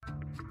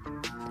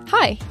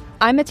Hi,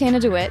 I'm Matana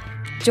DeWitt,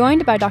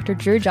 joined by Dr.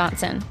 Drew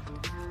Johnson.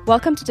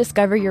 Welcome to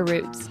Discover Your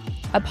Roots,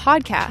 a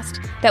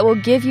podcast that will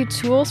give you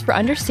tools for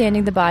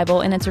understanding the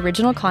Bible in its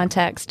original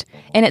context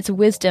and its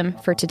wisdom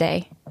for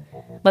today.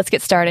 Let's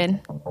get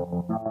started.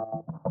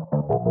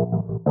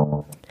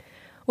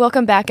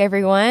 Welcome back,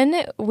 everyone.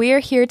 We are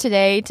here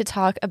today to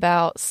talk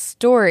about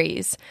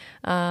stories.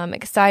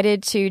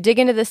 Excited to dig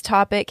into this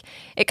topic.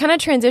 It kind of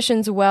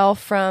transitions well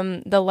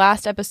from the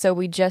last episode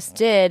we just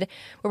did,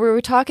 where we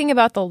were talking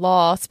about the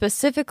law,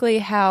 specifically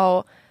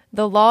how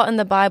the law in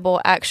the Bible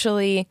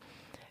actually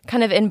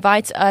kind of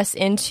invites us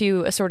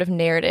into a sort of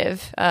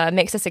narrative,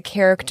 makes us a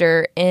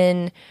character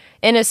in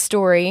a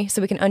story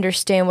so we can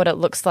understand what it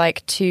looks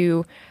like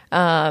to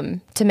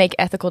make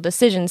ethical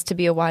decisions, to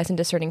be a wise and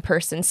discerning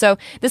person. So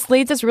this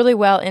leads us really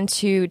well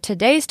into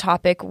today's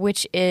topic,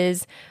 which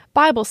is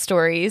Bible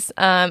stories.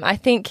 I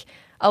think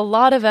a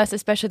lot of us,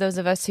 especially those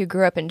of us who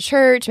grew up in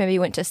church, maybe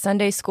went to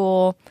Sunday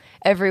school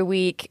every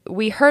week,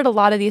 we heard a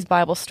lot of these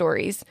Bible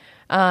stories.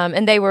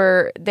 And they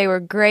were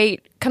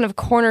great kind of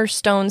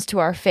cornerstones to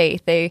our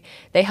faith. They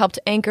helped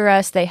anchor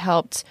us. They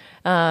helped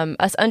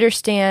us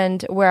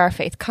understand where our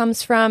faith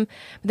comes from.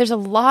 But there's a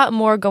lot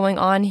more going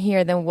on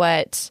here than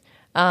what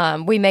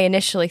we may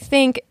initially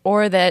think,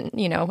 or that,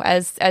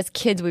 as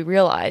kids we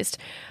realized.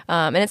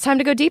 And it's time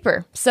to go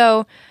deeper.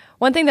 So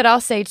one thing that I'll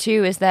say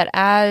too is that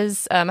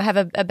as I have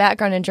a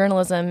background in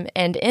journalism,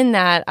 and in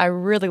that I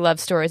really love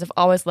stories. I've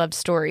always loved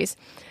stories.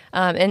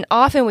 And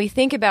often we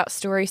think about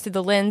stories through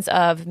the lens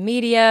of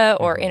media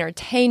or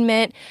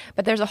entertainment,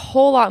 but there's a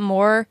whole lot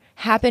more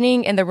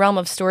happening in the realm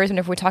of stories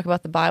whenever we talk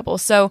about the Bible.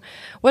 So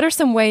what are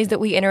some ways that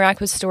we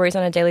interact with stories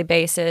on a daily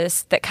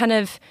basis that kind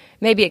of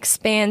maybe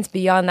expands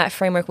beyond that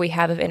framework we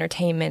have of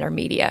entertainment or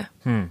media?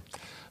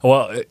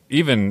 Well,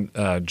 even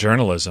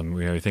journalism,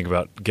 you think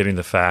about getting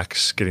the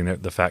facts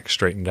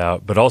straightened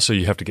out, but also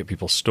you have to get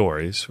people's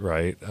stories,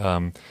 right?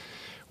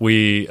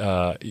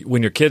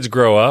 When your kids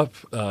grow up,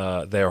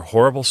 they are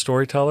horrible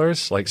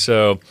storytellers.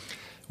 So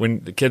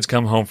when the kids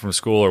come home from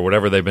school or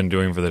whatever they've been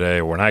doing for the day,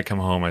 or when I come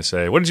home, I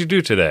say, "What did you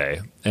do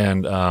today?"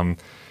 And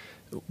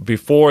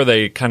before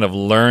they kind of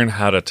learn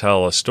how to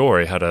tell a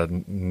story, how to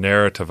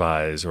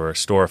narrativize or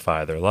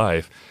storify their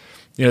life,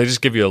 they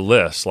just give you a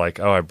list, like,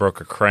 "Oh, I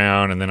broke a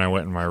crown, and then I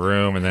went in my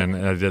room, and then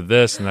I did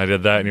this, and I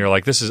did that." And you're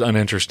like, this is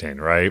uninteresting,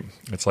 right?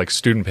 It's like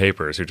student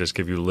papers who just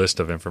give you a list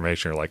of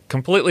information. You're like,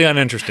 completely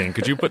uninteresting.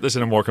 Could you put this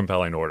in a more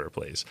compelling order,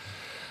 please?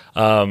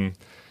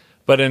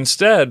 But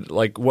instead,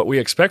 what we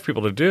expect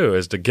people to do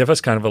is to give us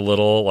kind of a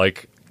little,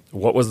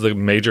 what was the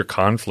major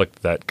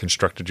conflict that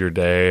constructed your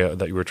day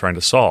that you were trying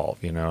to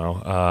solve?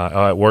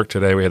 At work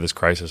today we had this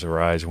crisis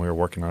arise and we were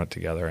working on it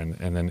together, and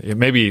then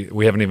maybe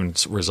we haven't even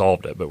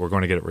resolved it, but we're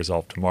going to get it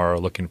resolved tomorrow.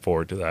 Looking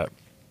forward to that.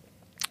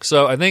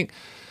 So I think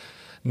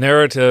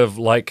narrative,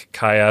 like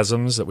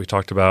chiasms that we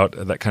talked about,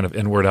 that kind of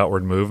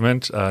inward-outward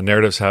movement,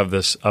 narratives have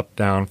this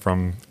up-down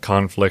from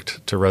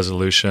conflict to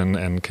resolution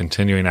and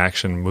continuing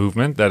action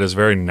movement that is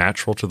very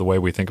natural to the way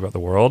we think about the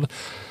world.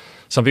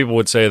 Some people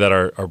would say that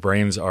our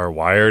brains are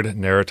wired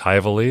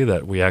narratively,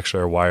 that we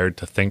actually are wired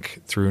to think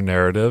through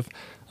narrative.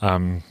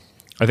 I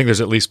think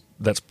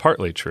that's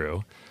partly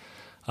true.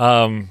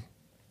 And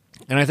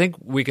I think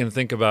we can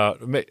think about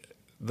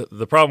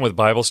the problem with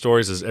Bible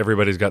stories is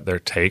everybody's got their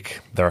take.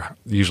 They're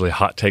usually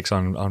hot takes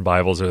on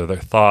Bibles or their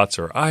thoughts,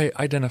 or I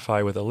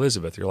identify with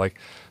Elizabeth. You're like,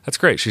 that's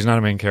great. She's not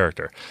a main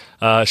character.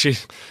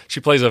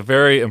 She plays a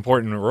very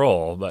important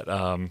role, but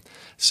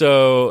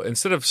so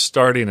instead of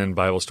starting in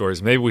Bible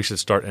stories, maybe we should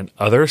start in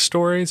other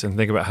stories and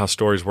think about how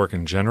stories work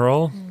in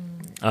general,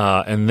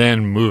 and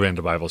then move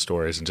into Bible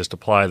stories and just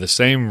apply the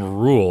same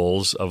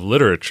rules of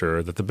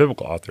literature that the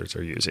biblical authors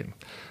are using.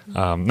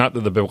 Not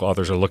that the biblical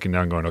authors are looking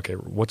down going, okay,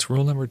 what's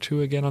rule number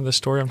 2 again on this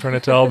story I'm trying to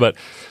tell? But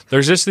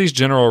there's just these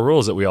general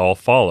rules that we all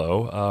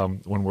follow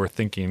when we're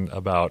thinking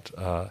about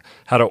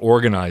how to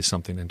organize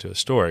something into a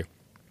story.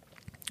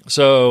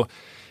 So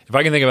if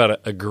I can think about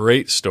a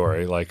great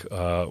story, like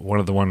one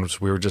of the ones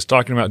we were just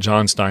talking about,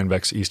 John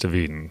Steinbeck's East of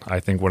Eden, I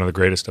think one of the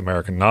greatest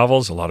American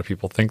novels. A lot of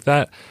people think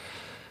that.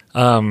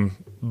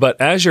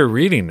 But as you're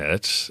reading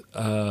it,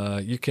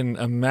 you can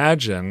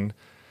imagine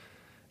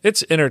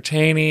it's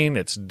entertaining,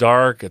 it's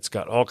dark, it's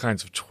got all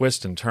kinds of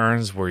twists and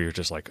turns where you're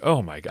just like,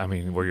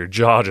 where your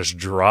jaw just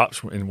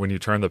drops when you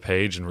turn the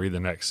page and read the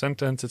next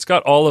sentence. It's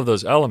got all of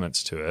those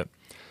elements to it.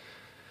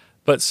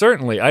 But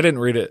certainly, I didn't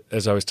read it,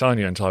 as I was telling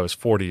you, until I was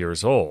 40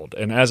 years old.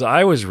 And as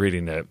I was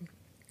reading it,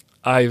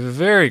 I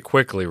very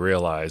quickly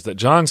realized that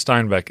John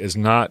Steinbeck is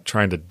not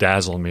trying to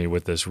dazzle me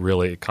with this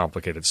really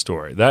complicated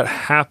story. That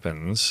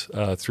happens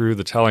through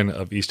the telling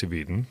of East of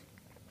Eden.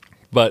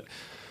 But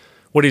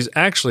what he's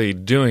actually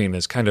doing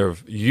is kind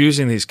of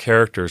using these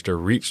characters to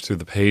reach through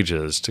the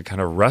pages to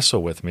kind of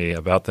wrestle with me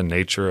about the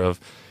nature of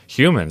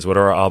humans. What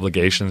are our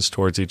obligations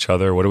towards each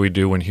other? What do we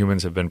do when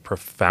humans have been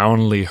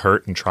profoundly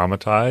hurt and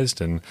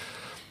traumatized? And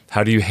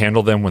how do you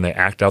handle them when they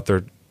act out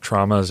their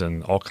traumas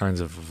in all kinds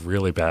of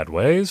really bad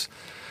ways?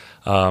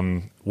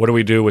 What do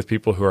we do with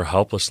people who are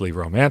helplessly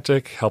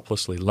romantic,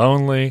 helplessly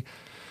lonely?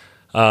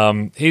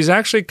 He's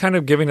actually kind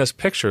of giving us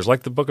pictures,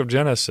 like the book of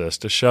Genesis,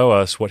 to show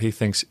us what he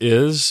thinks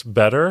is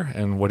better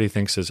and what he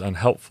thinks is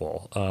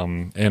unhelpful,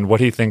 and what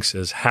he thinks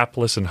is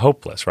hapless and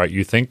hopeless, right?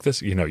 You think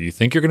this, you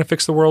think you're going to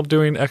fix the world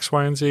doing X,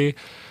 Y, and Z.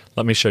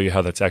 Let me show you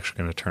how that's actually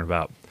going to turn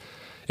about.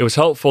 It was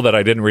helpful that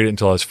I didn't read it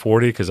until I was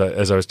 40 because,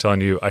 as I was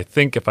telling you, I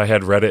think if I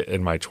had read it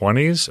in my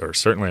 20s or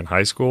certainly in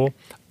high school,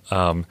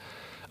 I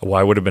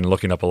would have been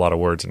looking up a lot of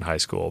words in high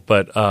school.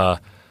 But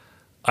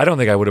I don't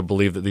think I would have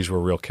believed that these were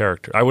real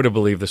characters. I would have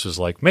believed this was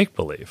like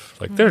make-believe.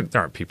 Like there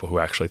aren't people who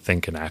actually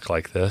think and act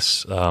like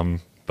this.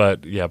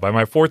 But yeah, by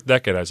my fourth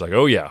decade, I was like,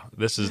 oh yeah,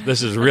 this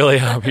is really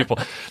how people.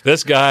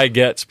 This guy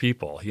gets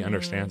people. He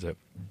understands it.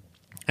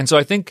 And so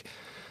I think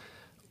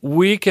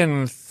we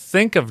can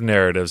think of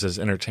narratives as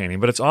entertaining,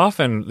 but it's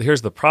often,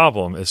 here's the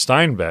problem, is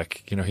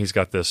Steinbeck, he's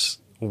got this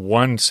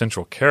one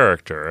central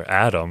character,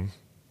 Adam.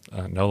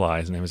 No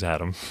lie, his name is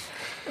Adam.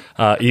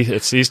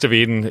 It's east of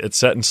Eden. It's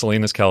set in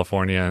Salinas,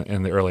 California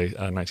in the early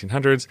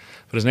 1900s,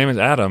 but his name is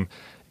Adam.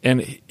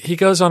 And he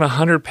goes on a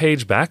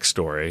 100-page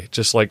backstory,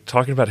 just like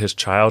talking about his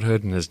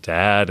childhood and his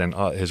dad and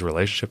his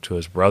relationship to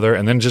his brother,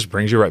 and then just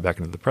brings you right back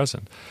into the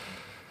present.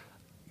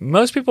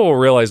 Most people will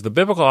realize the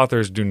biblical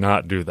authors do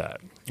not do that.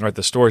 Right?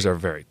 The stories are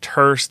very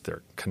terse,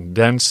 they're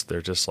condensed,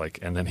 they're just like,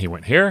 and then he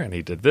went here and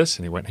he did this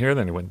and he went here,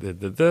 then he went did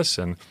this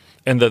and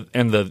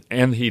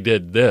he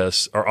did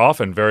this are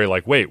often very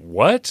like, wait,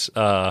 what?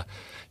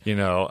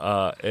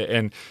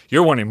 And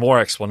you're wanting more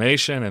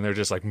explanation, and they're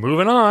just like,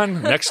 moving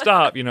on, next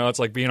stop. It's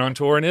like being on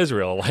tour in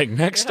Israel. Like,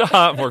 next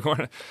stop, we're going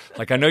to,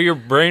 like, I know your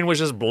brain was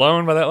just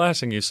blown by that last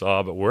thing you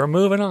saw, but we're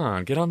moving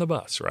on. Get on the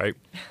bus, right?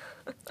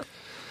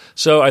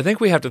 So I think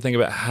we have to think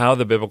about how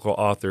the biblical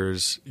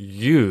authors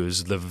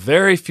use the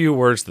very few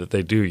words that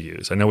they do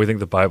use. I know we think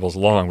the Bible's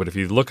long, but if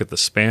you look at the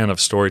span of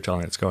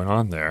storytelling that's going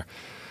on there,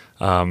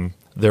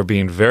 they're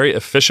being very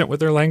efficient with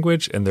their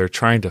language, and they're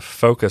trying to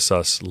focus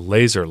us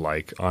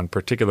laser-like on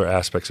particular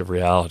aspects of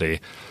reality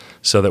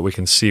so that we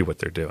can see what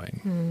they're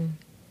doing.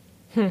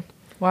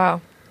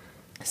 Wow.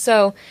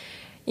 So,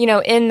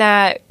 in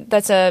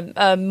that's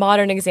a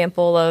modern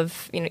example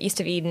of, East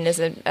of Eden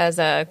as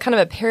a kind of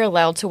a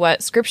parallel to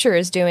what Scripture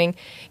is doing.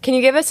 Can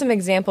you give us some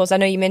examples? I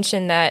know you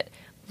mentioned that,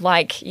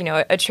 like,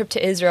 a trip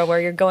to Israel where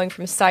you're going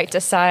from site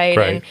to site,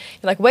 right. And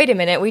you're like, wait a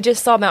minute, we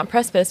just saw Mount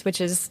Precipice, which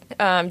is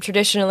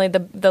traditionally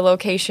the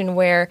location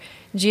where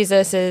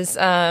Jesus is,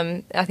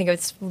 I think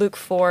it's Luke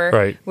 4,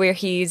 right. Where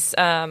he's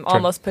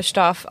almost pushed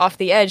off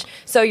the edge.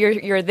 So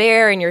you're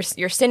there and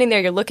you're standing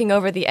there, you're looking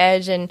over the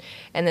edge, and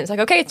then it's like,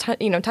 okay, it's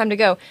time to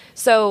go.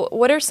 So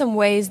what are some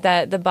ways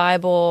that the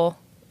Bible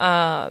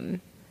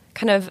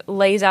kind of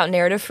lays out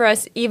narrative for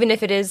us, even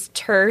if it is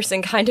terse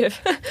and kind of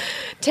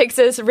takes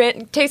us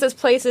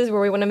places where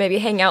we want to maybe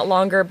hang out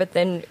longer, but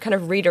then kind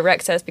of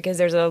redirects us because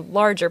there's a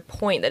larger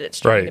point that it's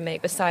trying to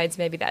make besides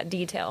maybe that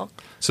detail.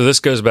 So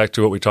this goes back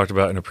to what we talked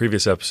about in a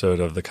previous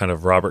episode of the kind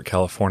of Robert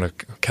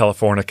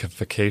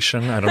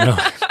Californication. I don't know.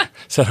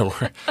 Is that a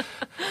word?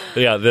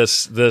 Yeah,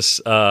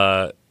 this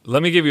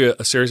let me give you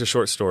a series of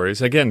short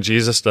stories. Again,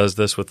 Jesus does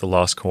this with the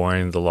lost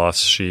coin, the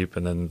lost sheep,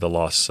 and then the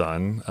lost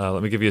son.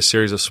 Let me give you a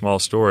series of small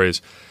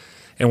stories.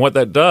 And what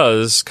that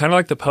does, kind of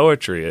like the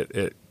poetry,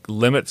 it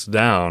limits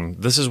down,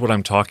 this is what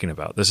I'm talking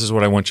about. This is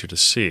what I want you to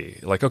see.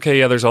 Like, okay,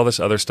 yeah, there's all this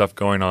other stuff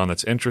going on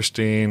that's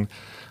interesting,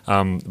 but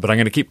I'm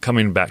going to keep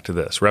coming back to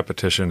this.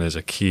 Repetition is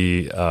a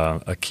key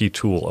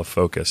tool of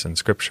focus in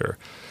Scripture.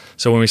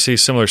 So when we see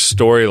similar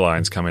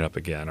storylines coming up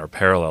again, or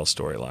parallel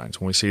storylines,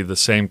 when we see the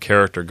same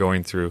character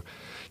going through,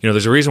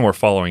 there's a reason we're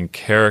following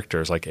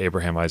characters like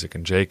Abraham, Isaac,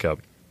 and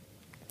Jacob.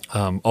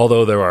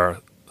 Although there are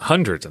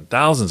hundreds and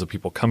thousands of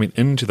people coming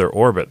into their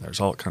orbit, and there's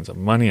all kinds of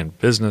money and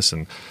business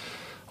and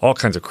all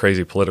kinds of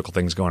crazy political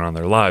things going on in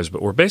their lives,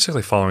 but we're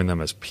basically following them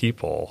as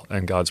people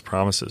and God's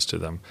promises to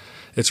them.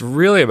 It's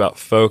really about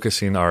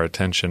focusing our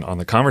attention on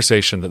the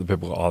conversation that the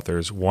biblical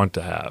authors want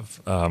to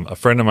have. A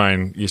friend of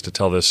mine used to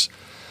tell this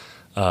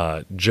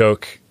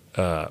joke.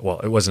 Well,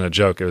 it wasn't a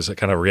joke. It was a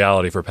kind of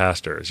reality for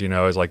pastors. It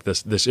was like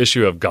this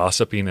issue of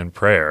gossiping and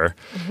prayer,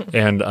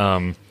 and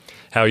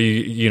how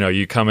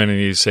you come in and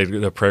you say to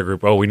the prayer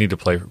group, "Oh, we need to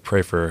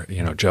pray for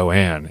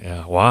Joanne."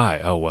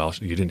 Why? Oh, well,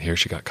 you didn't hear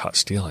she got caught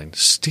stealing.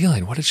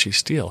 Stealing? What did she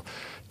steal?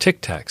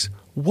 Tic Tacs.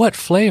 What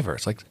flavor?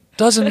 It's like,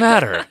 doesn't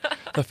matter.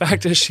 The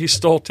fact is, she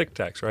stole Tic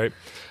Tacs, right?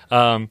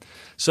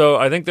 So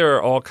I think there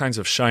are all kinds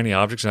of shiny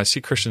objects, and I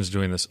see Christians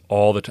doing this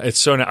all the time. It's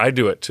so I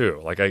do it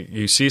too. Like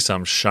you see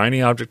some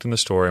shiny object in the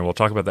story, and we'll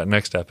talk about that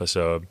next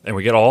episode, and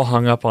we get all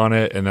hung up on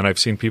it. And then I've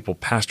seen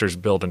pastors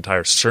build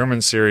entire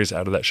sermon series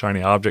out of that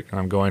shiny object, and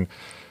I'm going,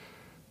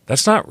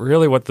 that's not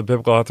really what the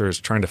biblical author is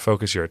trying to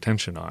focus your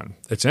attention on.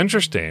 It's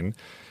interesting.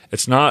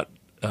 It's not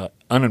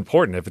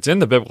unimportant. If it's in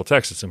the biblical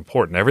text, it's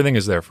important. Everything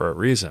is there for a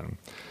reason.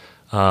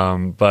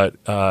 But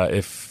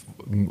if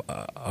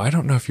I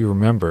don't know if you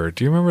remember.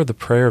 Do you remember the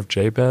prayer of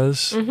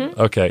Jabez?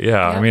 Mm-hmm. Okay,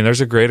 yeah. I mean, there's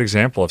a great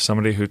example of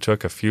somebody who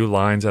took a few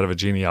lines out of a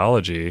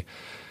genealogy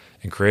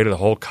and created a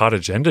whole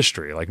cottage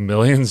industry, like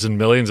millions and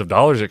millions of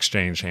dollars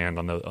exchanged hand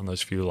on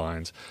those few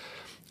lines.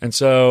 And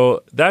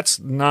so that's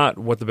not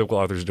what the biblical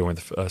authors are doing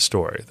with a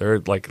story. They're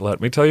like, let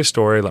me tell you a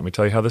story. Let me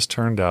tell you how this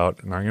turned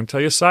out. And I'm going to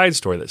tell you a side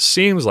story that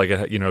seems like,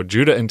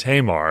 Judah and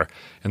Tamar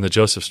and the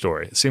Joseph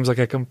story. It seems like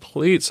a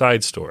complete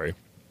side story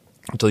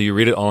until you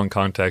read it all in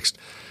context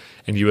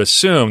and you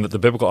assume that the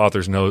biblical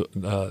authors know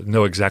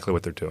exactly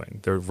what they're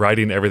doing. They're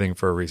writing everything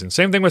for a reason.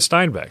 Same thing with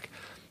Steinbeck.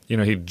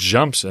 He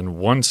jumps in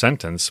one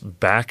sentence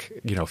back,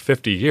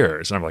 50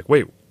 years. And I'm like,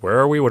 wait, where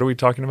are we? What are we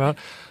talking about?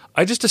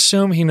 I just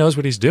assume he knows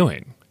what he's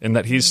doing and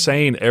that he's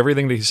saying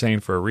everything that he's saying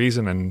for a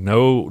reason and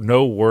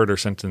no word or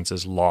sentence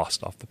is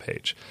lost off the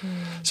page.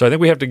 So I think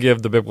we have to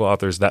give the biblical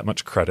authors that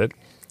much credit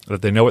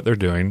that they know what they're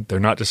doing. They're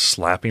not just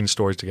slapping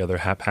stories together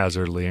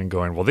haphazardly and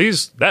going, well,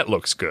 that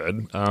looks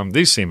good.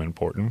 These seem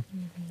important.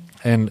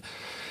 And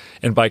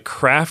by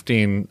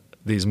crafting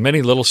these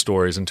many little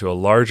stories into a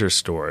larger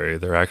story,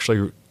 they're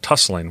actually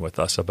tussling with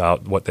us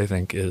about what they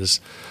think is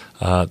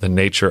the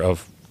nature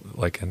of,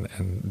 like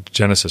in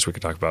Genesis, we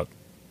could talk about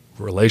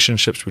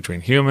relationships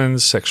between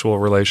humans, sexual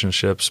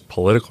relationships,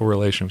 political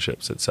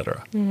relationships,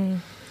 etc.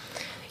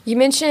 You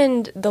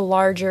mentioned the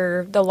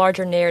larger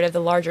narrative, the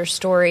larger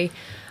story.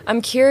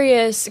 I'm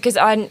curious because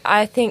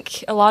I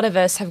think a lot of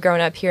us have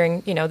grown up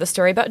hearing, the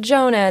story about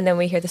Jonah, and then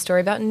we hear the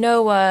story about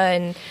Noah,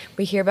 and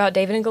we hear about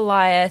David and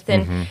Goliath,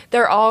 and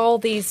there are all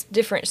these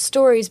different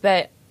stories.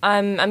 But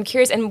I'm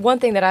curious, and one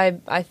thing that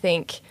I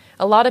think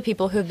a lot of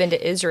people who've been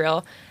to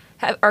Israel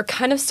are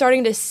kind of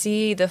starting to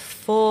see the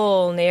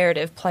full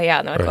narrative play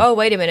out. And they're like, oh,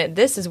 wait a minute,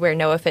 this is where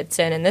Noah fits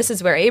in, and this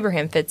is where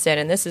Abraham fits in,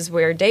 and this is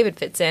where David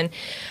fits in.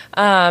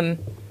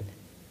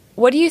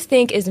 What do you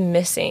think is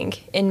missing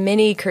in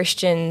many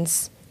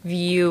Christians'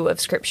 view of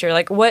Scripture?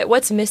 Like,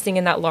 what's missing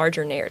in that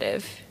larger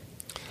narrative?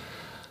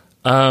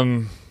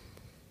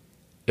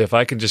 If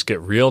I could just get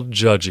real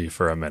judgy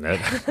for a minute,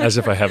 as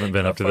if I haven't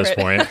been up to this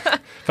point,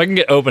 if I can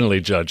get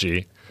openly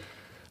judgy,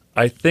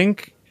 I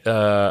think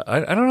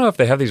I don't know if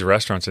they have these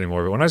restaurants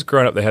anymore, but when I was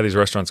growing up, they had these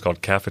restaurants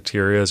called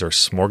cafeterias or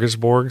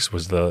smorgasborgs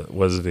was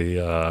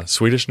the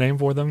Swedish name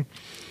for them,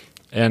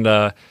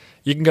 and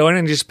you can go in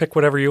and just pick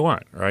whatever you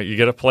want. Right, you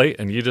get a plate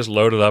and you just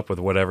load it up with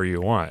whatever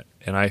you want.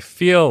 And I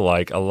feel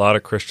like a lot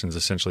of Christians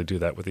essentially do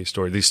that with these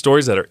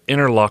stories that are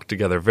interlocked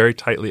together, very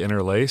tightly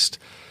interlaced.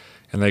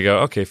 And they go,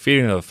 okay,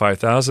 feeding of the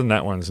 5,000,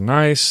 that one's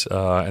nice.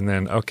 And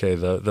then, okay,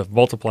 the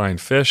multiplying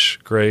fish,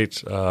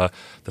 great. The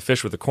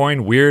fish with the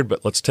coin, weird,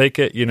 but let's take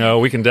it.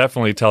 We can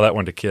definitely tell that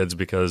one to kids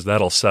because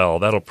that'll sell.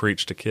 That'll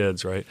preach to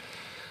kids, right?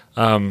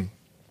 And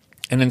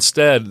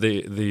instead,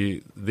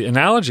 the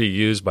analogy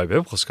used by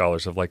biblical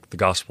scholars of like the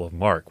Gospel of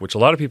Mark, which a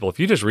lot of people, if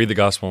you just read the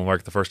Gospel of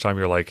Mark the first time,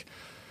 you're like,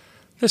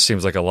 this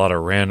seems like a lot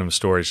of random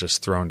stories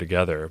just thrown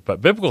together.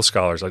 But biblical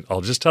scholars,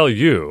 I'll just tell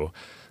you,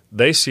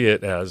 they see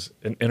it as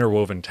an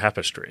interwoven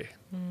tapestry.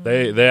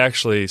 They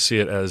actually see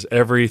it as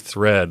every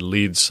thread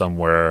leads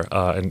somewhere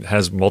and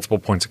has multiple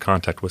points of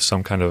contact with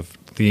some kind of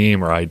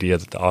theme or idea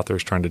that the author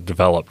is trying to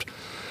develop.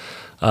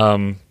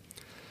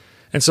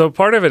 And so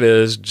part of it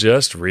is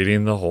just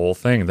reading the whole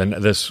thing.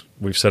 Then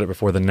we've said it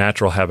before, the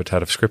natural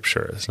habitat of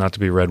Scripture. It's not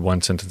to be read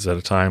one sentence at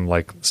a time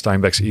like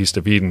Steinbeck's East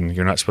of Eden.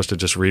 You're not supposed to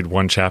just read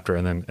one chapter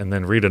and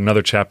then read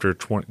another chapter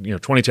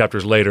 20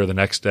 chapters later the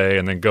next day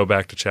and then go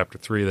back to chapter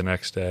 3 the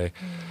next day.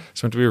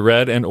 It's meant to be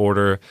read in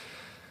order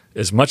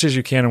as much as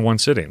you can in one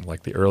sitting.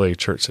 Like the early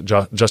church,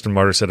 Justin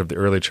Martyr said of the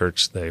early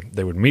church, they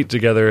would meet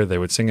together, they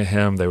would sing a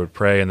hymn, they would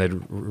pray, and they'd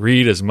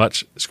read as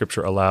much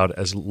Scripture aloud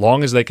as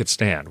long as they could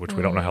stand, which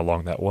we don't know how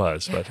long that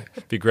was, but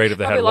it'd be great if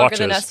they had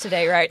watches. Longer than us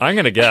today, right? I'm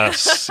going to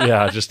guess,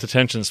 just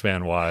attention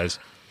span wise.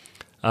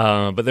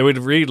 But they would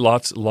read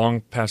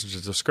long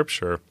passages of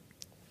Scripture,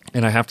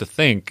 and I have to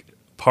think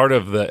part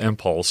of the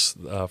impulse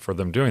for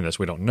them doing this,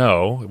 we don't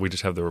know, we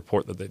just have the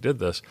report that they did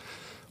this,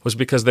 was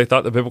because they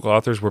thought the biblical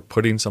authors were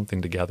putting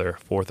something together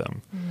for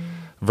them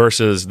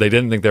versus they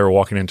didn't think they were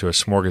walking into a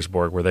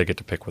smorgasbord where they get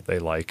to pick what they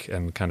like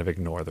and kind of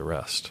ignore the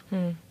rest.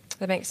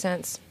 That makes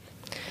sense.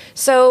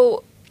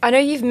 So I know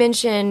you've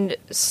mentioned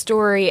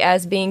story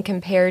as being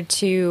compared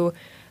to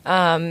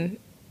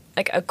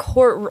like a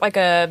court, like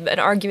an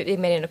argument they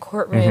made in a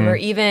courtroom or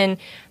even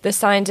the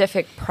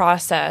scientific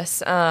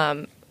process.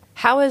 How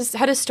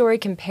does story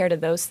compare to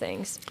those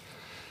things?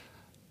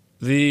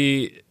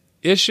 The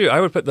issue, I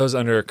would put those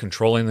under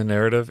controlling the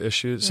narrative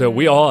issue. So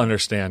we all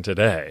understand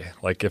today,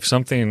 like if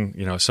something,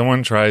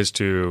 someone tries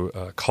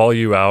to call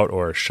you out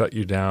or shut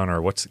you down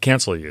or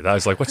cancel you. That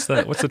was like, what's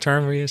the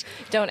term we use?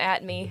 Don't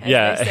at me.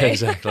 Yeah,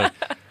 exactly.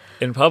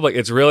 In public,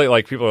 it's really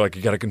like people are like,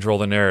 you got to control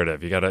the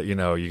narrative. You got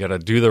to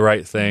do the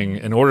right thing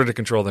in order to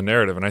control the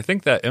narrative. And I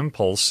think that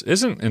impulse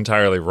isn't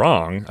entirely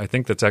wrong. I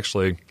think that's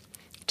actually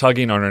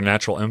tugging on our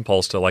natural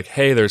impulse to like,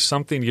 hey, there's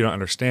something you don't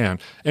understand.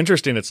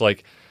 Interesting. It's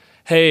like,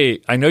 hey,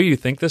 I know you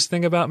think this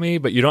thing about me,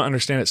 but you don't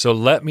understand it. So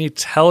let me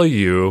tell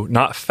you,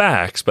 not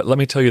facts, but let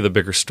me tell you the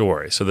bigger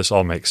story. So this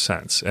all makes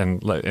sense.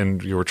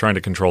 And you were trying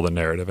to control the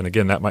narrative. And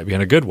again, that might be in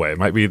a good way. It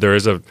might be there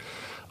is a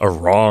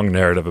wrong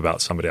narrative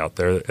about somebody out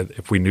there.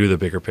 If we knew the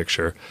bigger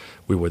picture,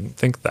 we wouldn't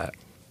think that.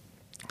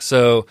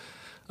 So,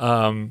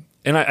 and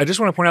I just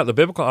want to point out the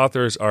biblical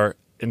authors are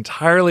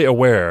entirely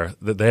aware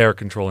that they are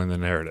controlling the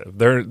narrative.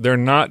 They're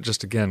not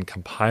just, again,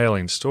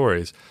 compiling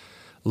stories.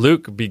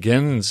 Luke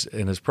begins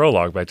in his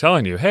prologue by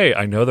telling you, hey,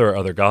 I know there are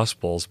other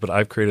gospels, but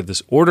I've created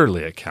this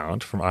orderly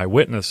account from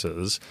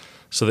eyewitnesses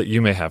so that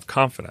you may have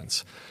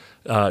confidence.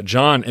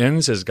 John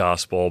ends his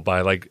gospel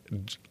by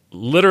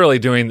literally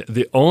doing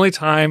the only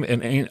time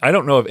I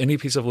don't know of any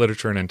piece of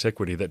literature in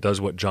antiquity that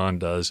does what John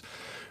does,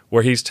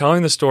 where he's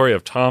telling the story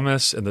of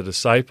Thomas and the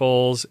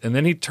disciples, and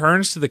then he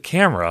turns to the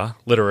camera,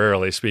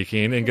 literally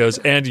speaking, and goes,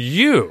 and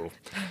you,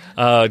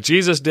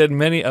 Jesus did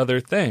many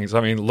other things.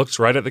 I mean, looks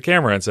right at the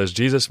camera and says,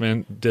 Jesus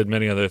did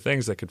many other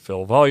things that could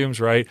fill volumes,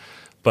 right?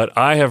 But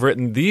I have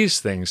written these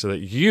things so that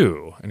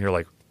you, and you're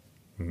like,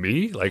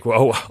 me? Like,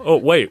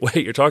 wait,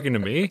 you're talking to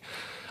me?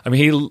 I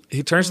mean,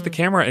 he turns to the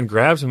camera and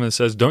grabs him and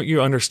says, don't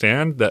you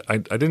understand that I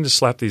didn't just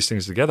slap these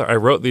things together. I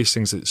wrote these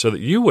things so that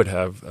you would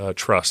have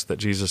trust that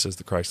Jesus is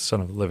the Christ, the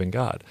Son of the living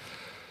God.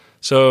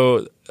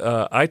 So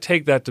I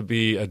take that to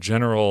be a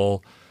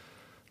general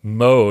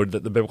mode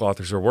that the biblical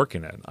authors are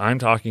working in. I'm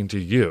talking to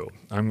you.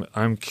 I'm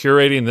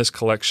curating this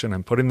collection.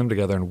 I'm putting them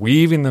together and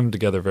weaving them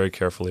together very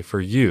carefully for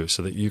you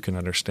so that you can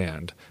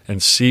understand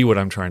and see what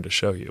I'm trying to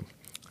show you.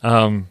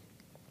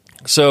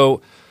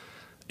 So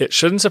it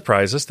shouldn't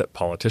surprise us that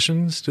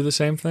politicians do the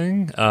same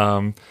thing.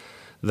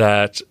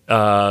 There's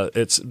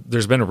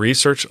been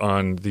research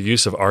on the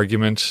use of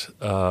argument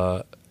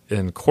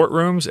in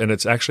courtrooms, and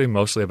it's actually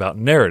mostly about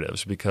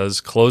narratives because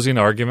closing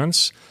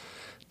arguments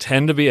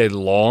tend to be a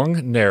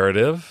long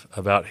narrative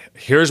about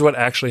here's what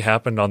actually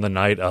happened on the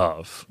night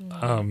of.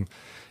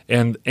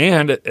 And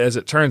as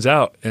it turns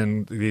out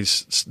in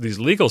these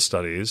legal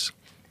studies,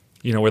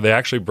 where they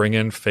actually bring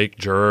in fake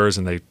jurors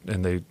and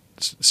they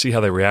see how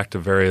they react to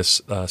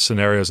various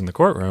scenarios in the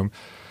courtroom,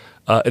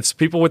 it's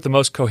people with the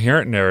most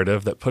coherent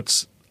narrative that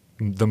puts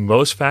the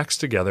most facts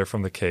together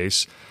from the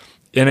case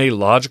in a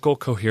logical,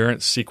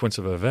 coherent sequence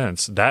of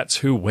events. That's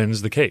who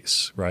wins the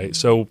case, right?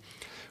 So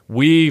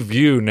we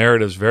view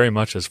narratives very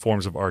much as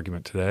forms of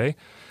argument today.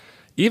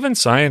 Even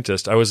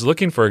scientists, I was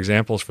looking for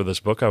examples for this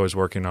book I was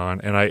working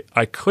on, and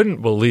I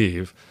couldn't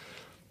believe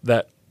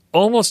that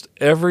almost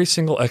every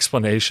single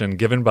explanation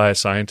given by a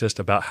scientist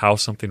about how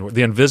something,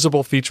 the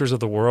invisible features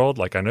of the world,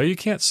 like I know you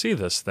can't see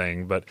this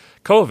thing, but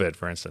COVID,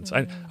 for instance,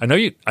 I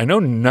know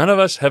none of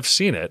us have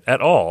seen it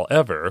at all,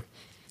 ever,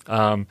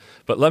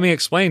 but let me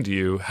explain to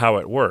you how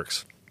it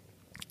works.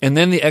 And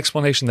then the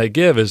explanation they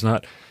give is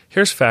not,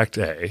 here's fact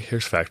A,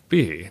 here's fact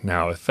B.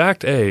 Now, if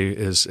fact A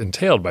is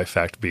entailed by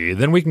fact B,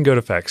 then we can go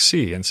to fact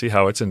C and see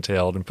how it's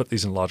entailed and put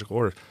these in logical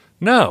order.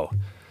 No.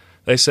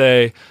 They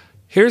say,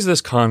 here's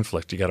this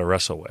conflict you got to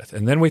wrestle with.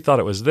 And then we thought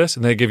it was this,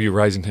 and they give you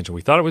rising tension.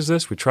 We thought it was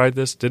this, we tried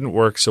this, didn't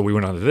work, so we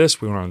went on to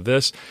this, we went on to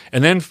this.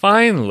 And then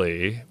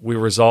finally, we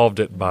resolved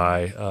it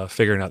by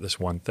figuring out this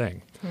one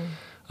thing.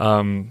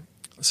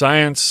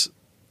 Science,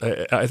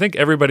 I think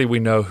everybody we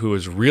know who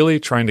is really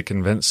trying to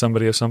convince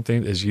somebody of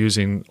something is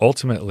using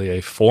ultimately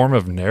a form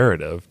of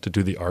narrative to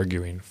do the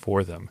arguing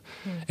for them,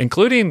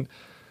 including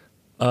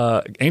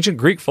ancient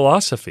Greek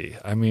philosophy.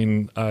 I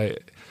mean, I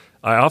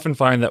often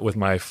find that with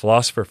my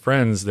philosopher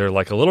friends, they're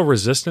like a little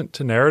resistant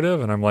to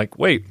narrative. And I'm like,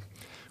 wait,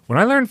 when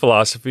I learned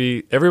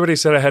philosophy, everybody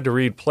said I had to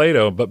read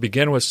Plato, but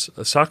begin with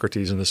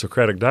Socrates and the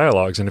Socratic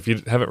dialogues. And if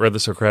you haven't read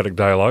the Socratic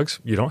dialogues,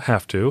 you don't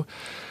have to.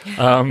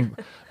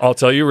 I'll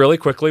tell you really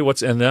quickly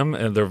what's in them,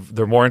 and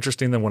they're more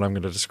interesting than what I'm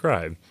going to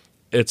describe.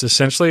 It's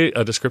essentially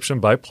a description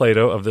by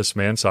Plato of this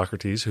man,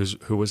 Socrates,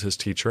 who was his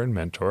teacher and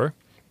mentor,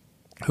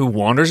 who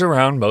wanders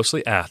around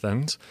mostly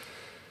Athens.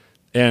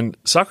 And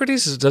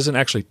Socrates doesn't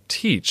actually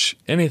teach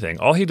anything.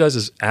 All he does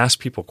is ask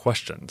people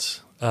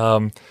questions.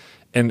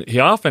 And he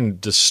often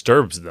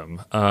disturbs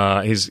them.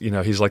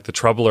 He's like the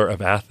troubler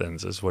of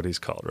Athens is what he's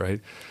called, right?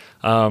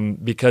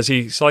 Because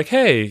he's like,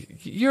 hey,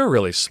 you're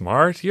really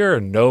smart. You're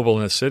a noble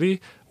in the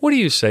city. What do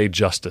you say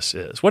justice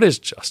is? What is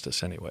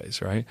justice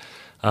anyways, right?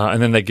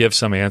 And then they give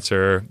some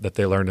answer that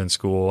they learned in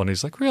school. And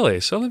he's like, really?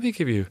 So let me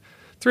give you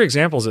 3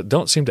 examples that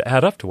don't seem to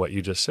add up to what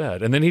you just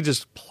said. And then he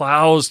just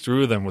plows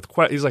through them with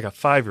he's like a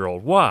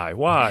 5-year-old.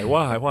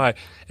 Why?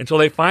 Until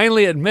they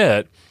finally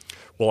admit,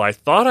 well, I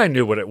thought I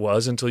knew what it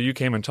was until you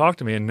came and talked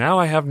to me, and now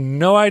I have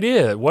no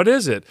idea. What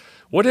is it?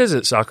 What is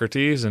it,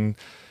 Socrates? And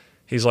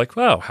he's like,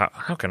 well,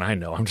 how can I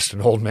know? I'm just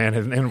an old man,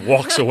 and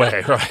walks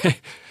away, right?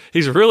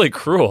 He's really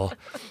cruel.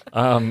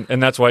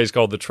 And that's why he's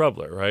called the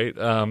troubler,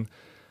 right?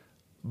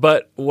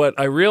 But what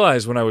I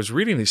realized when I was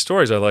reading these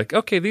stories, I was like,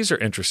 okay, these are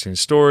interesting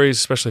stories,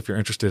 especially if you're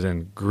interested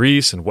in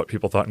Greece and what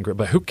people thought in Greece.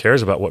 But who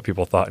cares about what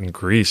people thought in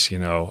Greece,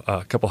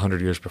 a couple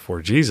hundred years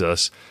before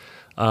Jesus?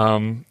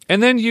 And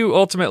then you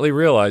ultimately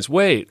realize,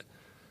 wait,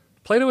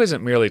 Plato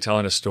isn't merely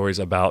telling us stories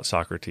about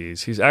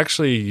Socrates. He's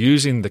actually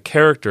using the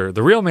character,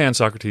 the real man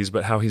Socrates,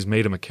 but how he's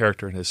made him a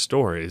character in his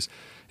stories.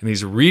 And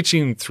he's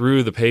reaching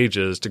through the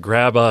pages to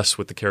grab us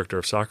with the character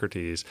of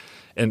Socrates.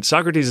 And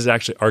Socrates is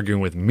actually arguing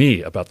with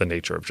me about the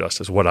nature of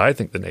justice, what I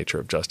think the nature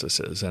of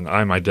justice is. And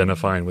I'm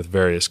identifying with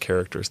various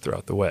characters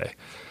throughout the way.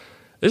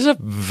 This is a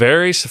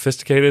very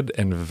sophisticated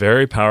and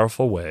very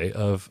powerful way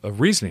of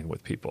reasoning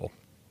with people.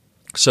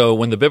 So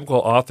when the biblical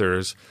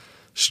authors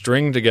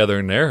string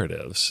together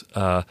narratives,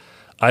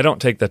 I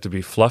don't take that to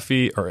be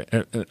fluffy, or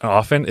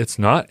often it's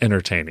not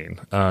entertaining.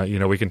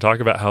 We can talk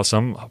about how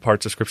some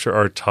parts of Scripture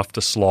are tough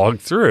to slog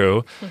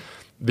through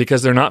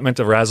because they're not meant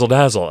to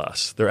razzle-dazzle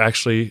us. They're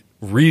actually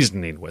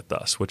reasoning with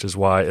us, which is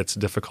why it's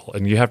difficult.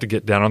 And you have to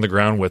get down on the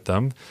ground with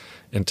them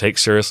and take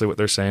seriously what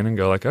they're saying and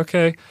go like,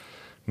 okay,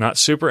 not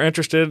super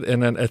interested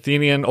in an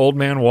Athenian old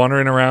man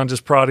wandering around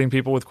just prodding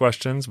people with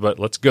questions, but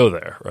let's go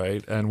there,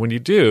 right? And when you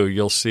do,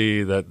 you'll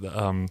see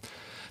that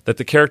that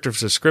the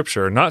characters of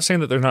Scripture, not saying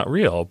that they're not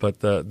real,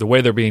 but the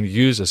way they're being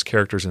used as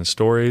characters in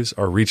stories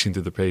are reaching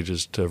through the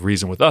pages to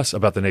reason with us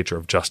about the nature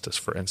of justice,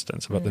 for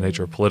instance, about the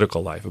nature of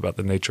political life, about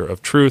the nature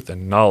of truth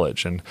and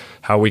knowledge, and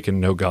how we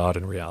can know God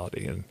in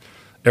reality, and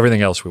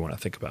everything else we want to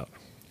think about.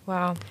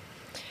 Wow.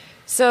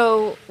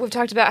 So we've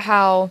talked about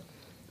how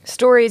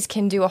stories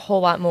can do a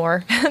whole lot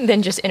more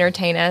than just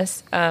entertain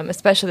us,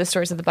 especially the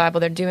stories of the Bible.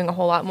 They're doing a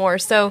whole lot more.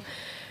 So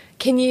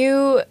can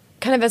you,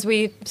 kind of as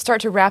we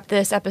start to wrap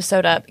this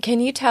episode up, can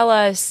you tell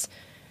us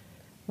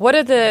what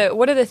are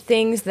the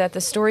things that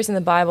the stories in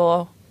the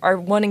Bible are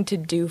wanting to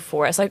do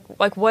for us?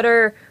 Like what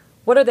are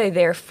they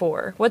there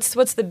for? What's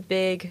the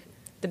big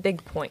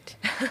point?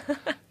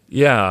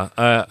 Yeah,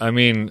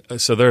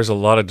 so there's a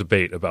lot of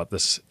debate about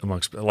this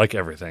amongst, like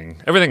everything.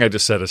 Everything I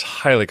just said is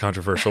highly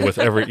controversial with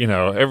every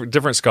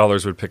different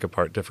scholars would pick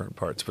apart different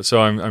parts. But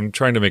so I'm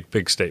trying to make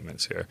big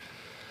statements here.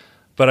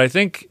 But I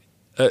think,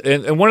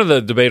 and one of the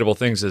debatable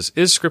things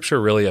is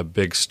Scripture really a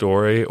big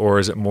story, or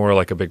is it more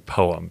like a big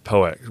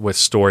poet with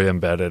story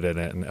embedded in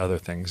it and other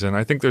things? And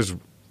I think there's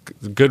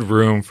good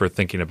room for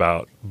thinking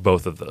about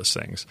both of those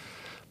things.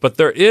 But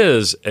there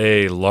is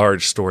a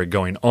large story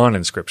going on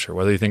in Scripture,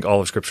 whether you think all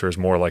of Scripture is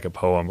more like a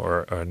poem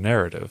or a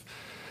narrative,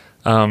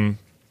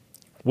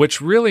 which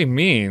really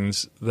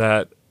means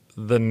that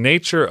the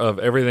nature of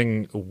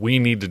everything we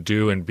need to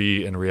do and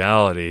be in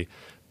reality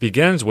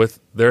begins with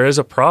there is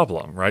a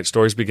problem, right?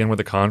 Stories begin with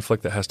a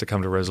conflict that has to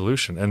come to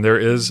resolution, and there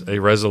is a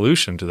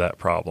resolution to that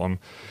problem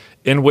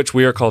in which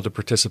we are called to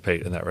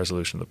participate in that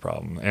resolution of the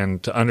problem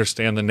and to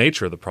understand the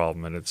nature of the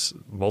problem and its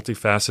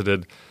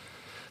multifaceted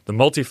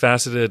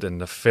and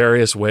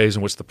nefarious ways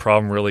in which the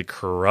problem really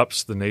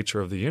corrupts the nature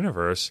of the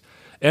universe,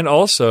 and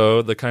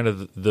also the kind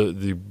of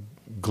the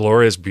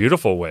glorious,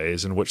 beautiful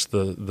ways in which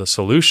the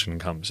solution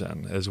comes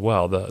in as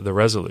well, the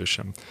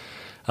resolution.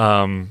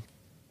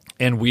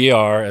 And we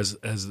are, as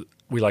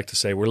we like to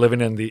say, we're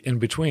living in the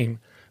in-between.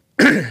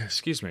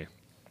 Excuse me.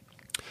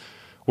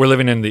 We're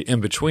living in the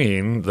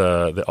in-between,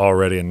 the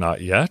already and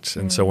not yet,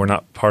 and so we're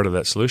not part of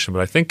that solution.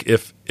 But I think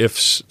if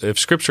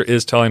Scripture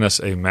is telling us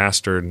a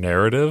master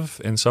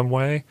narrative in some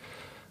way,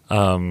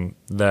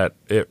 that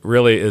it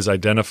really is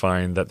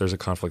identifying that there's a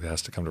conflict that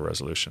has to come to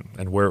resolution,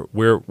 and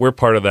we're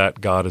part of that.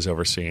 God is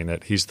overseeing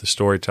it. He's the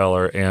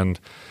storyteller and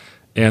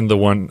the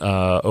one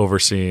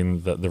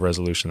overseeing the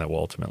resolution that will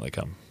ultimately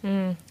come.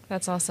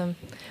 That's awesome.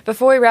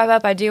 Before we wrap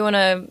up, I do want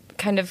to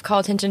kind of call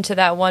attention to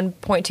that one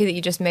point, too, that you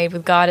just made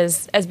with God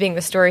as being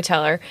the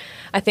storyteller.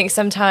 I think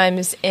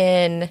sometimes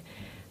and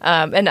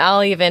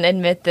I'll even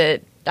admit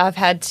that I've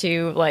had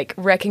to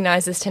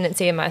recognize this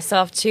tendency in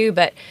myself, too,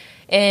 but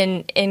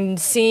in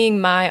seeing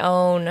my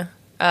own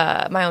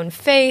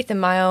faith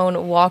and my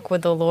own walk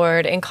with the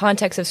Lord in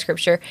context of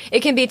Scripture, it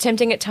can be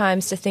tempting at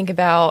times to think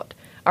about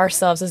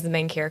ourselves as the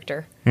main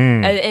character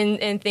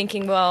and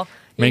thinking, well,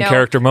 main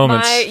character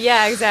moments.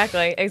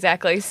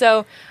 Exactly.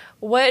 So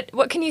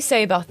what can you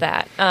say about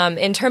that?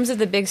 In terms of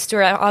the big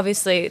story,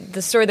 obviously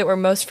the story that we're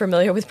most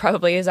familiar with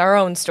probably is our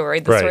own story,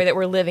 the story that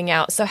we're living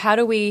out. So how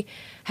do we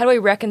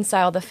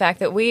reconcile the fact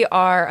that we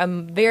are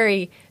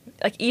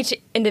each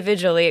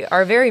individually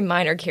are a very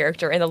minor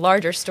character in the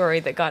larger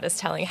story that God is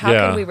telling? How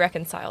can we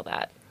reconcile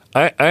that?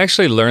 I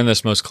actually learned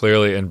this most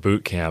clearly in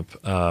boot camp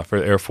for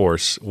the Air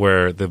Force,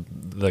 where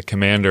the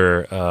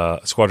commander,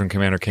 squadron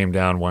commander, came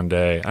down one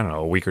day, I don't know,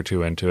 a week or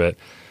two into it,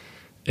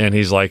 and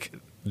he's like,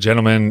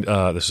 gentlemen,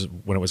 this is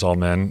when it was all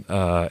men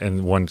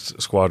in one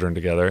squadron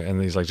together,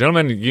 and he's like,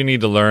 gentlemen, you need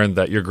to learn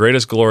that your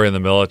greatest glory in the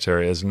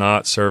military is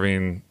not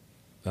serving,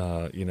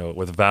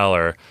 with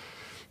valor.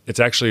 It's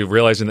actually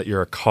realizing that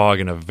you're a cog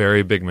in a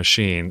very big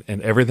machine,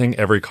 and everything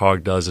every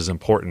cog does is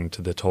important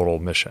to the total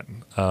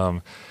mission.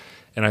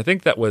 And I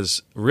think that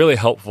was really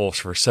helpful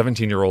for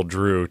 17-year-old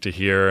Drew to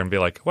hear and be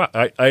like, wow,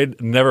 I'd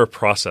never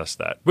processed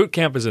that. Boot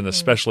camp is an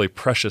especially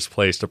precious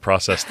place to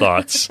process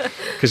thoughts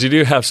because you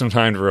do have some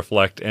time to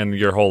reflect and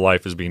your whole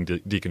life is being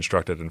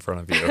deconstructed in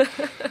front of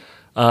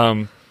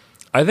you.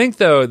 I think,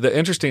 though,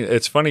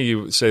 it's funny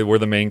you say we're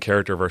the main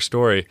character of our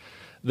story.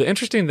 The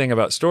interesting thing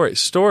about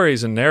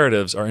stories and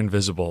narratives are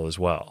invisible as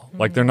well.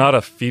 Like they're not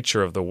a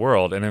feature of the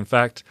world. And in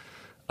fact,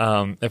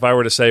 if I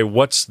were to say,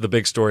 what's the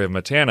big story of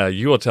Matana,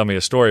 you will tell me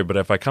a story. But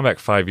if I come back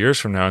 5 years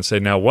from now and say,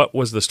 now, what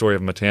was the story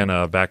of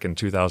Matana back in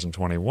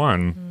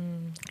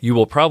 2021, you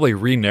will probably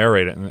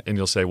re-narrate it and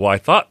you'll say, well, I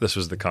thought this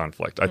was the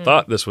conflict. I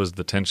thought this was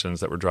the tensions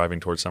that were driving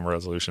towards some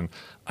resolution.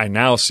 I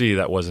now see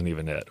that wasn't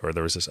even it, or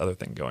there was this other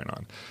thing going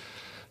on.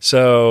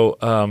 So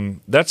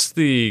that's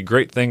the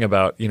great thing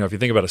about, if you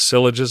think about a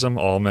syllogism,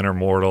 all men are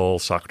mortal,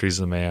 Socrates is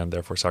a man,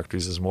 therefore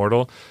Socrates is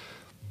mortal.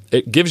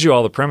 It gives you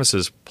all the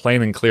premises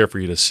plain and clear for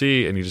you to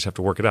see, and you just have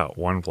to work it out.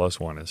 1 +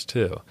 1 is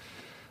 2.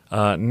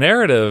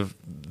 Narrative,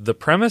 the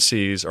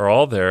premises are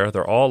all there.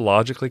 They're all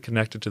logically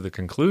connected to the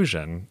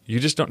conclusion. You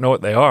just don't know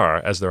what they are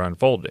as they're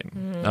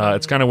unfolding.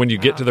 It's kind of when you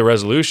get to the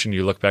resolution,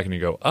 you look back and you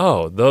go,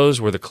 oh,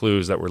 those were the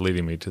clues that were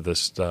leading me to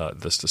this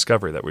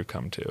discovery that we've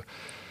come to.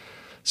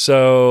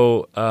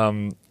 So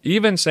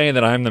even saying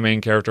that I'm the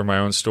main character of my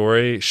own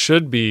story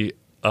should be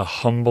a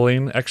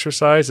humbling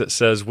exercise. It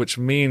says, which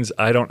means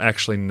I don't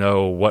actually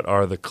know what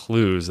are the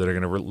clues that are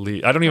going to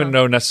lead. I don't even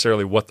know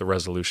necessarily what the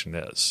resolution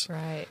is,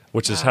 right?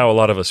 Which is how a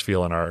lot of us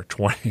feel in our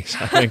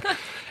 20s, I think,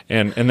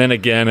 and then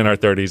again in our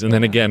 30s, and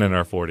then again in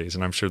our 40s,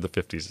 and I'm sure the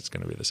 50s is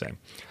going to be the same.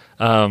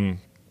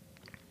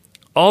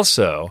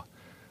 Also,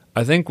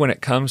 I think when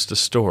it comes to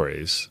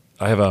stories,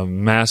 I have a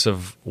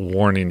massive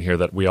warning here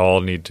that we all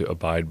need to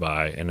abide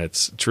by, and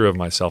it's true of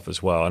myself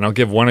as well. And I'll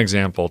give one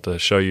example to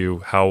show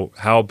you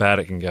how bad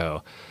it can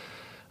go.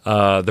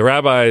 The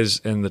rabbis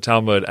in the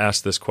Talmud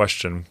asked this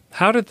question: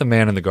 how did the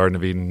man in the Garden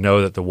of Eden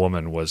know that the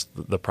woman was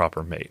the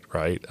proper mate,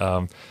 right?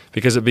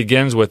 Because it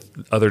begins with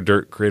other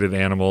dirt-created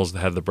animals that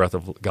had the breath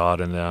of God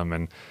in them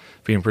and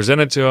being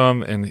presented to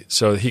him, and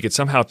so he could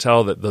somehow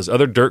tell that those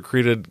other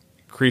dirt-created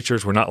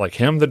creatures were not like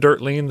him, the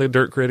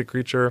dirt-created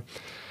creature.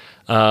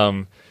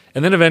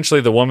 And then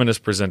eventually the woman is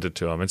presented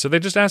to him. And so they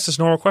just ask this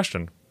normal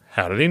question: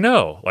 how did he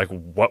know? Like,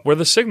 what were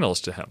the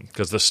signals to him?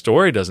 Because the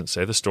story doesn't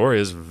say. The story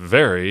is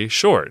very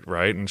short,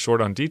 right? And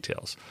short on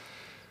details.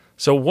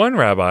 So one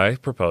rabbi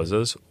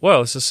proposes,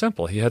 well, this is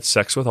simple. He had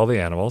sex with all the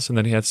animals, and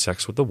then he had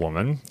sex with the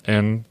woman,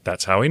 and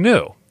that's how he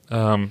knew.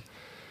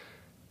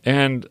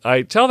 And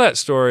I tell that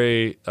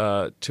story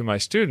to my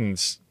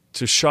students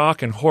to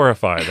shock and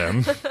horrify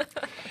them.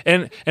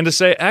 And to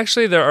say,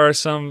 actually, there are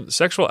some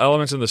sexual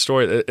elements in the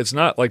story. It's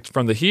not like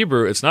from the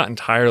Hebrew, it's not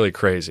entirely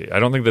crazy. I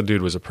don't think the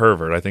dude was a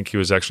pervert. I think he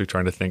was actually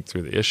trying to think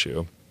through the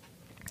issue.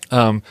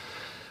 But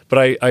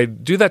I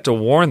do that to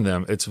warn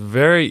them. It's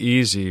very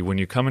easy when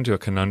you come into a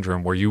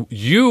conundrum where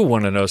you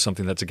want to know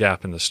something that's a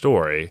gap in the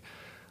story.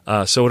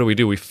 So what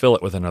do? We fill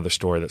it with another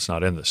story that's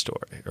not in the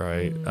story,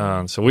 right?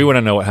 So we want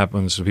to know what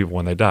happens to people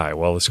when they die.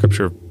 Well, the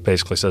scripture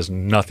basically says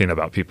nothing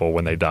about people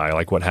when they die,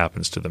 like what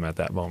happens to them at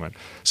that moment.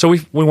 So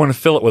we want to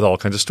fill it with all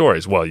kinds of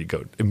stories. Well, you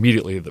go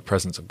immediately to the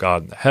presence of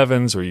God in the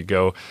heavens, or you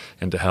go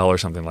into hell or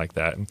something like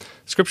that. And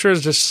scripture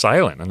is just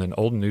silent in the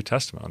Old and New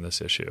Testament on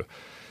this issue.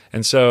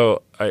 And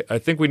so I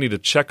think we need to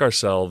check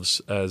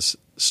ourselves as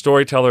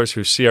storytellers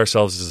who see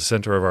ourselves as the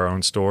center of our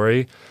own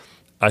story.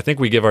 I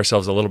think we give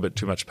ourselves a little bit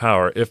too much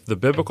power. If the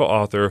biblical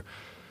author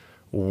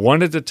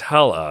wanted to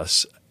tell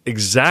us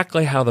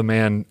exactly how the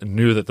man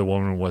knew that the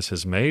woman was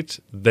his mate,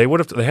 they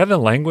have the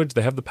language,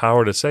 they have the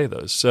power to say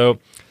those. So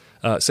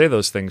say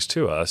those things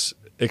to us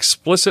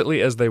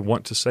explicitly as they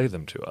want to say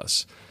them to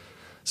us.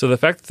 So the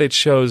fact that they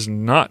chose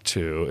not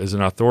to is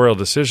an authorial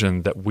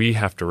decision that we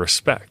have to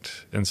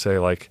respect and say,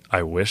 like,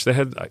 I wish they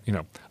had,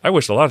 I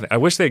wish a lot of things. I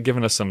wish they had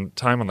given us some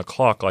time on the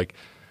clock, like,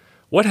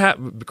 what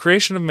happened? The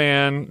creation of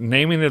man,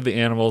 naming of the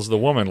animals, the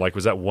woman. Like,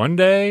 was that 1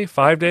 day,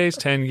 5 days,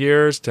 10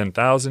 years,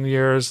 10,000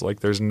 years? Like,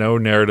 there's no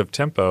narrative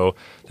tempo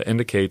that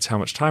indicates how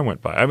much time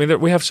went by. I mean,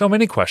 we have so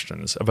many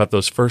questions about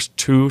those first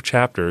 2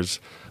 chapters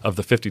of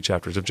the 50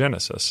 chapters of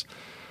Genesis.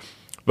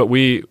 But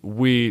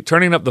we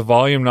turning up the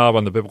volume knob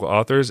on the biblical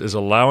authors is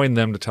allowing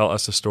them to tell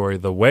us the story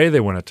the way they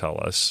want to tell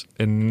us,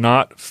 and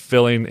not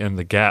filling in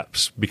the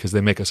gaps because they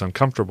make us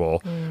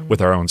uncomfortable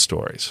with our own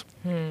stories.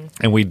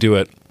 And we do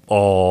it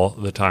all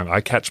the time.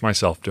 I catch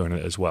myself doing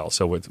it as well.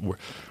 So we're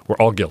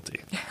all guilty.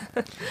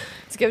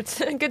 It's a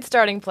good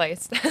starting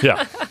place.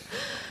 Yeah.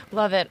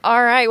 Love it.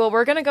 All right. Well,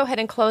 we're going to go ahead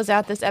and close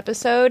out this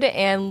episode,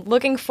 and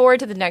looking forward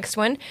to the next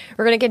one.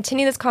 We're going to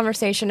continue this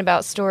conversation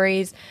about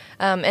stories,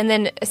 and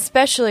then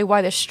especially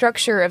why the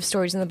structure of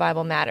stories in the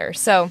Bible matter.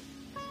 So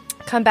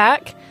come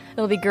back.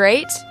 It'll be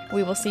great.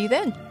 We will see you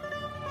then.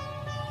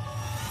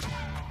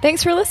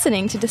 Thanks for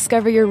listening to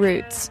Discover Your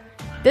Roots.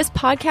 This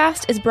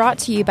podcast is brought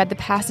to you by the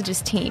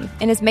Passages team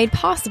and is made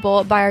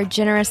possible by our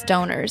generous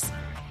donors.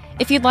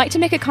 If you'd like to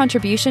make a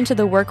contribution to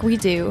the work we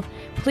do,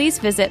 please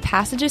visit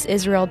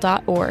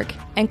passagesisrael.org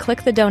and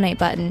click the donate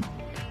button.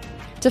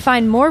 To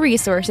find more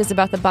resources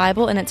about the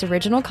Bible in its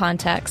original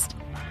context,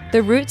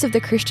 the roots of the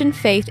Christian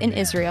faith in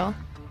Israel,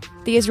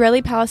 the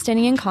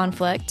Israeli-Palestinian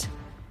conflict,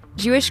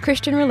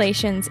 Jewish-Christian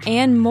relations,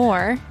 and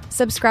more,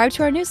 subscribe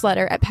to our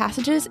newsletter at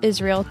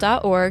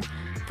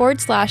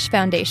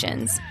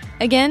passagesisrael.org/foundations.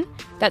 Again,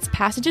 that's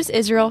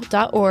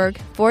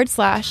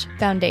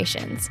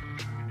passagesisrael.org/foundations.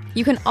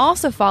 You can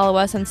also follow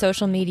us on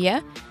social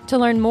media to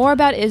learn more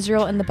about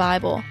Israel and the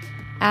Bible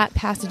at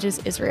Passages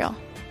Israel.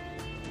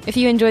 If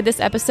you enjoyed this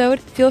episode,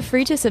 feel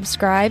free to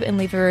subscribe and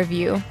leave a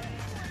review.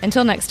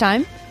 Until next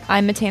time,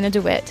 I'm Matana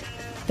DeWitt.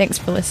 Thanks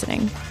for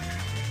listening.